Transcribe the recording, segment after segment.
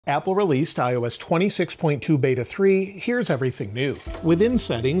Apple released iOS 26.2 Beta 3, here's everything new. Within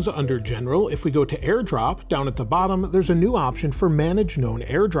Settings, under General, if we go to AirDrop, down at the bottom, there's a new option for Manage Known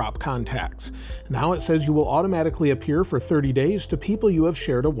AirDrop Contacts. Now it says you will automatically appear for 30 days to people you have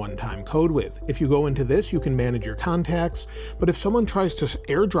shared a one-time code with. If you go into this, you can manage your contacts, but if someone tries to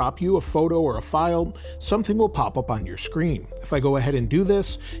AirDrop you a photo or a file, something will pop up on your screen. If I go ahead and do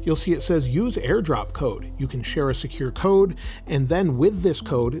this, you'll see it says Use AirDrop Code. You can share a secure code, and then with this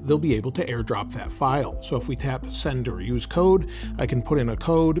code, they'll be able to airdrop that file. So if we tap send or use code, I can put in a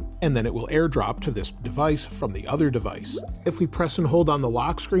code and then it will airdrop to this device from the other device. If we press and hold on the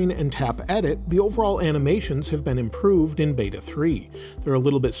lock screen and tap edit, the overall animations have been improved in Beta 3. They're a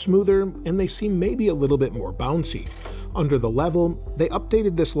little bit smoother and they seem maybe a little bit more bouncy. Under the level, they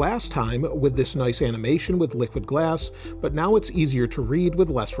updated this last time with this nice animation with liquid glass, but now it's easier to read with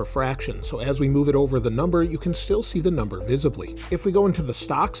less refraction, so as we move it over the number, you can still see the number visibly. If we go into the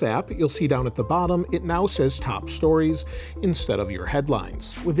Stocks app, you'll see down at the bottom, it now says Top Stories instead of your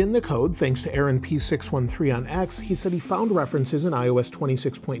headlines. Within the code, thanks to Aaron P613 on X, he said he found references in iOS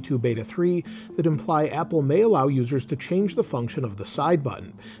 26.2 Beta 3 that imply Apple may allow users to change the function of the side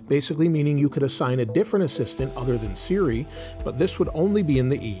button, basically meaning you could assign a different assistant other than Siri, but this would only be in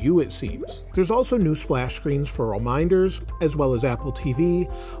the EU, it seems. There's also new splash screens for reminders, as well as Apple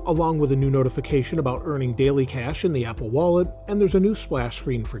TV, along with a new notification about earning daily cash in the Apple Wallet, and there's a new splash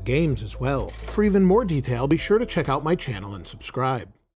screen for games as well. For even more detail, be sure to check out my channel and subscribe.